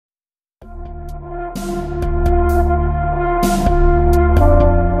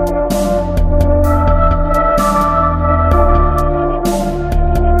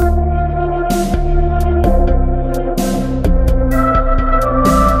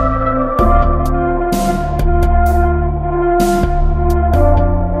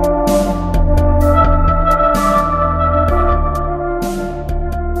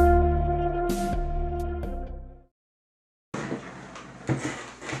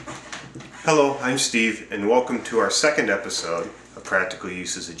Hello, I'm Steve, and welcome to our second episode of Practical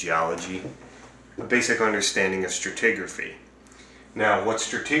Uses of Geology, a basic understanding of stratigraphy. Now, what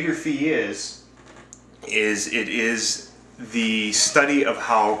stratigraphy is it is the study of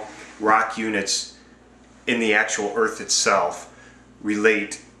how rock units in the actual Earth itself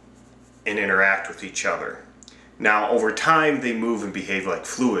relate and interact with each other. Now, over time, they move and behave like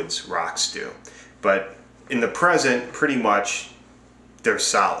fluids, rocks do, but in the present, pretty much, they're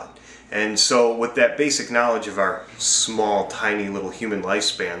solid. And so with that basic knowledge of our small, tiny little human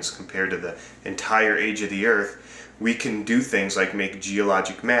lifespans compared to the entire age of the Earth, we can do things like make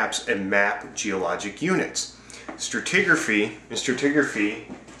geologic maps and map geologic units. Stratigraphy,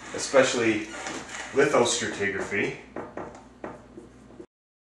 especially lithostratigraphy,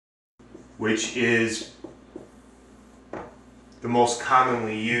 which is the most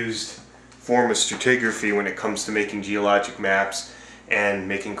commonly used form of stratigraphy when it comes to making geologic maps and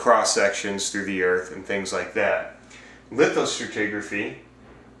making cross-sections through the Earth and things like that. Lithostratigraphy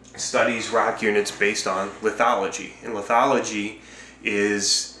studies rock units based on lithology, and lithology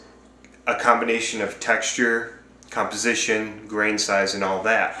is a combination of texture, composition, grain size, and all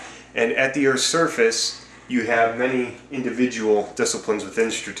that. And at the Earth's surface, you have many individual disciplines within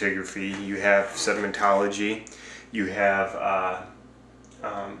stratigraphy. You have sedimentology, you have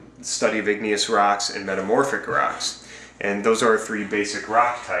study of igneous rocks and metamorphic rocks. And those are three basic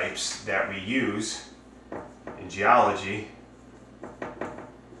rock types that we use in geology.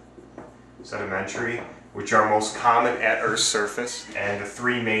 Sedimentary, which are most common at Earth's surface, and the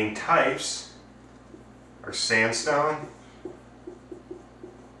three main types are sandstone,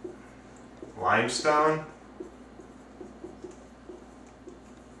 limestone,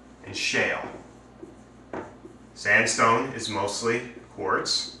 and shale. Sandstone is mostly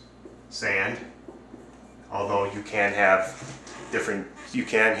quartz, sand, although you can have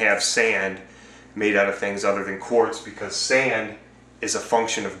sand made out of things other than quartz, because sand is a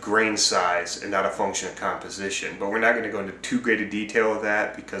function of grain size and not a function of composition. But we're not going to go into too great a detail of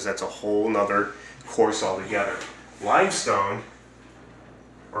that because that's a whole nother course altogether. Limestone,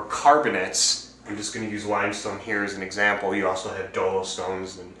 or carbonates, I'm just going to use limestone here as an example. You also have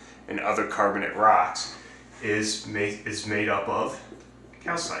dolostones and other carbonate rocks, is made up of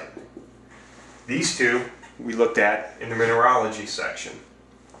calcite. These two we looked at in the mineralogy section.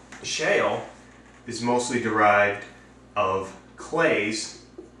 Shale is mostly derived of clays,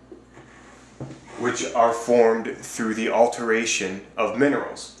 which are formed through the alteration of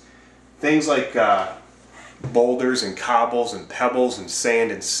minerals. Things like boulders and cobbles and pebbles and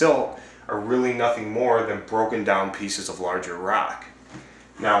sand and silt are really nothing more than broken down pieces of larger rock.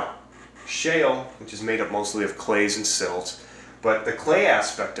 Now, shale, which is made up mostly of clays and silts, but the clay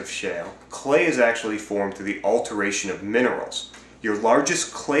aspect of shale, clay is actually formed through the alteration of minerals. Your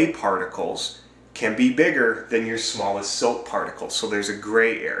largest clay particles can be bigger than your smallest silt particles, so there's a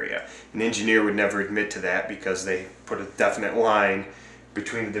gray area. An engineer would never admit to that because they put a definite line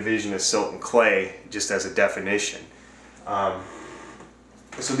between the division of silt and clay just as a definition.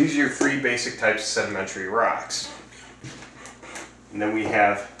 So these are your three basic types of sedimentary rocks. And then we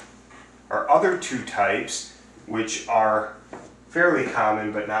have our other two types, which are fairly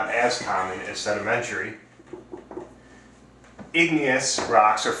common but not as common as sedimentary. Igneous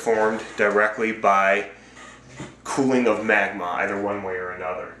rocks are formed directly by cooling of magma, either one way or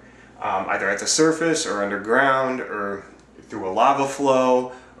another. Either at the surface or underground, or through a lava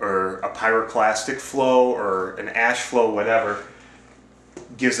flow or a pyroclastic flow or an ash flow, whatever,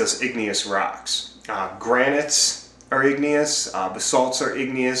 gives us igneous rocks. Granites are igneous, basalts are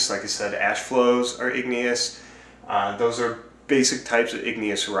igneous, like I said, ash flows are igneous. Those are basic types of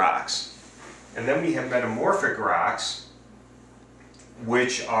igneous rocks. And then we have metamorphic rocks,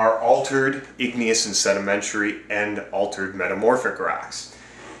 which are altered igneous and sedimentary and altered metamorphic rocks.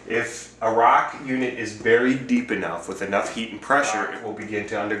 If a rock unit is buried deep enough with enough heat and pressure, it will begin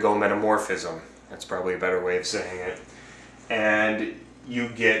to undergo metamorphism. That's probably a better way of saying it. And you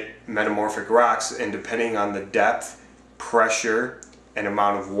get metamorphic rocks, and depending on the depth, pressure, and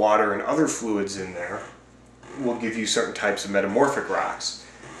amount of water and other fluids in there, will give you certain types of metamorphic rocks.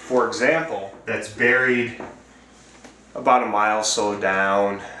 For example, that's buried about a mile or so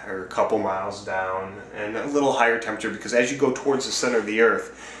down, or a couple miles down, and a little higher temperature, because as you go towards the center of the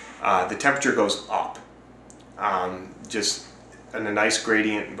Earth, the temperature goes up. Just in a nice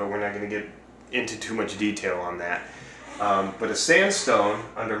gradient, but we're not going to get into too much detail on that. But a sandstone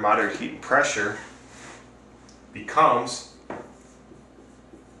under moderate heat and pressure becomes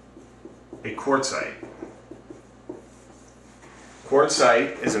a quartzite.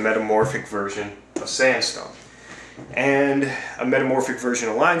 Quartzite is a metamorphic version of sandstone. And a metamorphic version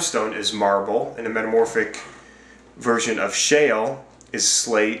of limestone is marble, and a metamorphic version of shale is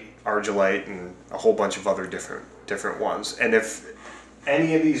slate, argillite, and a whole bunch of other different ones. And if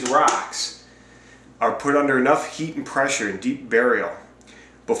any of these rocks are put under enough heat and pressure in deep burial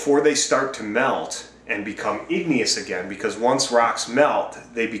before they start to melt and become igneous again, because once rocks melt,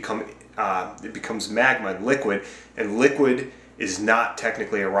 they become it becomes magma and liquid is not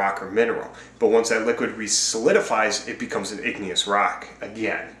technically a rock or mineral, but once that liquid resolidifies, it becomes an igneous rock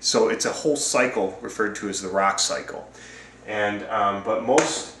again. So it's a whole cycle referred to as the rock cycle. And but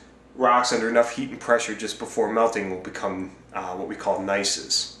most rocks under enough heat and pressure just before melting will become what we call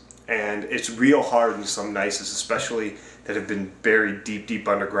gneisses. And it's real hard in some gneisses, especially that have been buried deep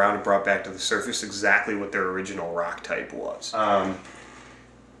underground and brought back to the surface, exactly what their original rock type was.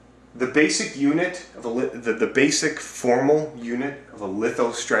 The basic unit of the basic formal unit of a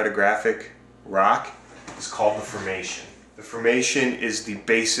lithostratigraphic rock is called the formation. The formation is the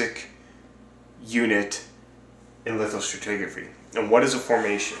basic unit in lithostratigraphy. And what is a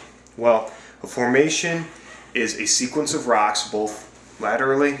formation? Well, a formation is a sequence of rocks, both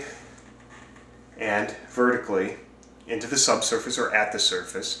laterally and vertically, into the subsurface or at the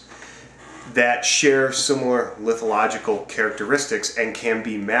surface, that share similar lithological characteristics and can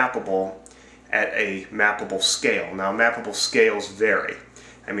be mappable at a mappable scale. Now, mappable scales vary.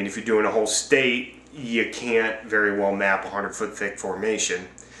 I mean, if you're doing a whole state, you can't very well map a 100-foot thick formation,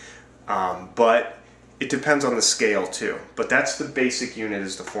 but it depends on the scale too. But that's the basic unit,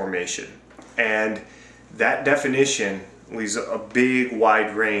 is the formation. And that definition leaves a big,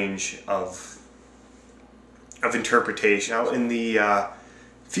 wide range of interpretation. Now, in the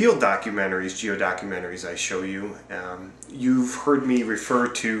field documentaries, geodocumentaries I show you, you've heard me refer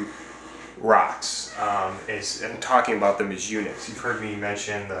to rocks and talking about them as units. You've heard me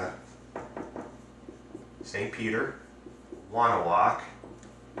mention the St. Peter, Wanawak,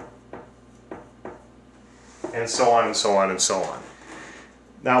 and so on and so on and so on.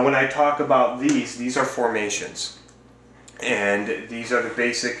 Now, when I talk about these are formations, and these are the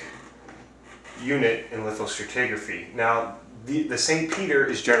basic unit in lithostratigraphy. Now, the St. Peter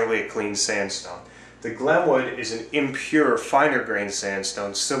is generally a clean sandstone. The Glenwood is an impure, finer grained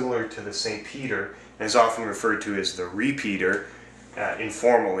sandstone similar to the St. Peter, and is often referred to as the repeater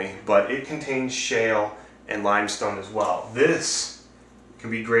informally, but it contains shale and limestone as well. This can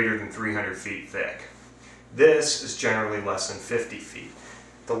be greater than 300 feet thick. This is generally less than 50 feet.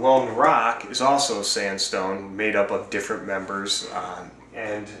 The Lone Rock is also sandstone made up of different members,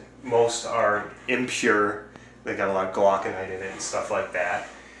 and most are impure. They got a lot of glauconite in it and stuff like that.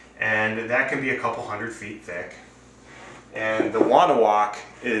 And that can be a couple 100 feet thick. And the Wanawak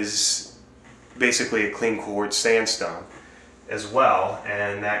is basically a clean quartz sandstone as well,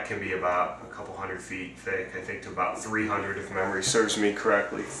 and that can be about a couple 100 feet thick, I think to about 300 if memory serves me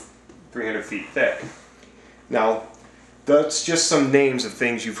correctly, 300 feet thick. Now, that's just some names of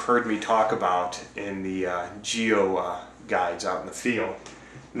things you've heard me talk about in the geo guides out in the field.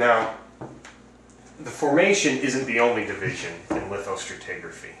 Now, the formation isn't the only division in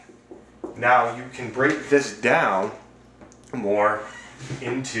lithostratigraphy. Now, you can break this down more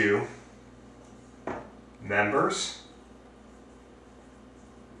into members,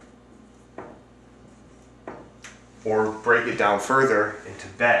 or break it down further into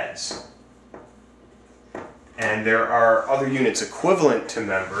beds. And there are other units equivalent to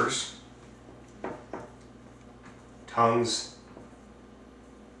members, tongues,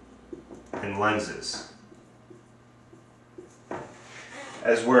 and lenses.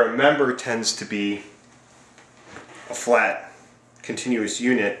 As where a member tends to be a flat, continuous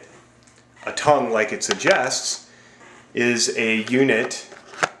unit, a tongue, like it suggests, is a unit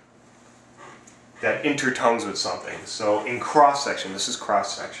that intertongues with something. So in cross-section, this is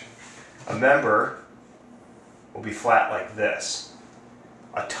cross-section, a member will be flat like this.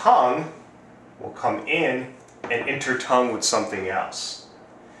 A tongue will come in and intertongue with something else.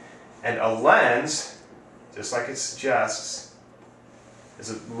 And a lens, just like it suggests,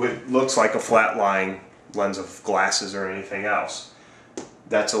 looks like a flat-lying lens of glasses or anything else.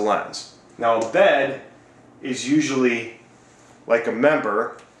 That's a lens. Now, a bed is usually like a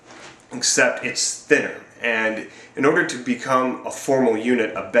member, except it's thinner. And in order to become a formal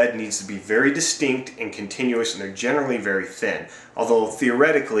unit, a bed needs to be very distinct and continuous, and they're generally very thin, although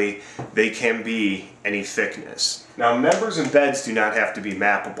theoretically they can be any thickness. Now, members and beds do not have to be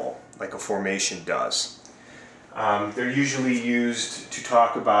mappable like a formation does. They're usually used to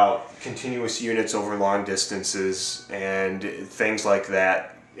talk about continuous units over long distances and things like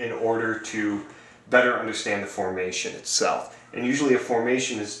that in order to better understand the formation itself. And usually a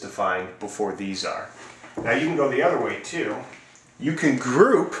formation is defined before these are. Now you can go the other way too. You can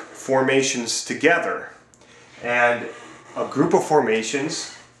group formations together, and a group of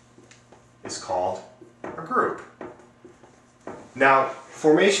formations is called a group. Now,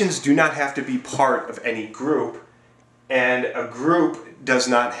 formations do not have to be part of any group, and a group does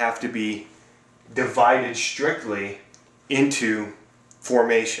not have to be divided strictly into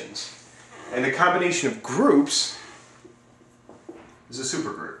formations. And the combination of groups is a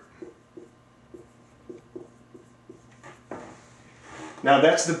supergroup. Now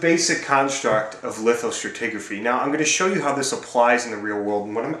that's the basic construct of lithostratigraphy. Now I'm going to show you how this applies in the real world,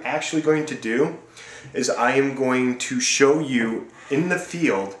 and what I'm actually going to do is I am going to show you in the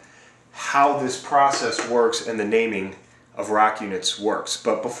field how this process works and the naming of rock units works.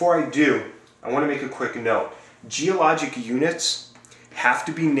 But before I do, I want to make a quick note. Geologic units have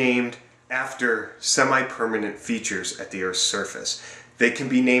to be named after semi-permanent features at the Earth's surface. They can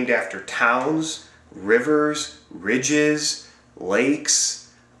be named after towns, rivers, ridges,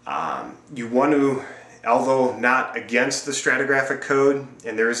 lakes. You want to, although not against the stratigraphic code,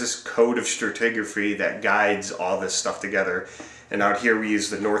 and there is this code of stratigraphy that guides all this stuff together, and out here we use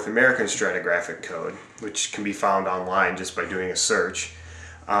the North American stratigraphic code, which can be found online just by doing a search.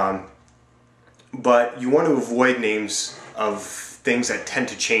 But you want to avoid names of things that tend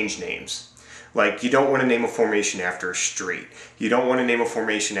to change names. Like, you don't want to name a formation after a street. You don't want to name a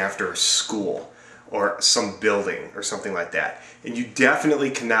formation after a school or some building or something like that. And you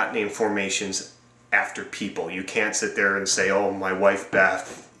definitely cannot name formations after people. You can't sit there and say, oh, my wife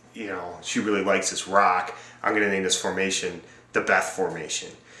Beth, you know, she really likes this rock, I'm going to name this formation the Beth Formation.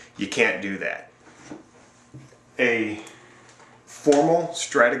 You can't do that. A formal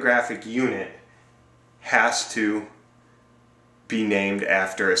stratigraphic unit has to be named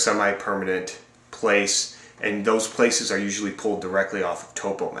after a semi-permanent place, and those places are usually pulled directly off of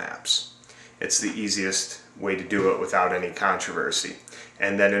topo maps. It's the easiest way to do it without any controversy.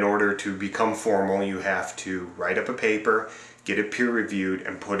 And then in order to become formal, you have to write up a paper, get it peer-reviewed,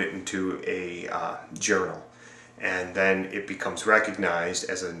 and put it into a journal. And then it becomes recognized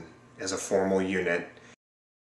as a formal unit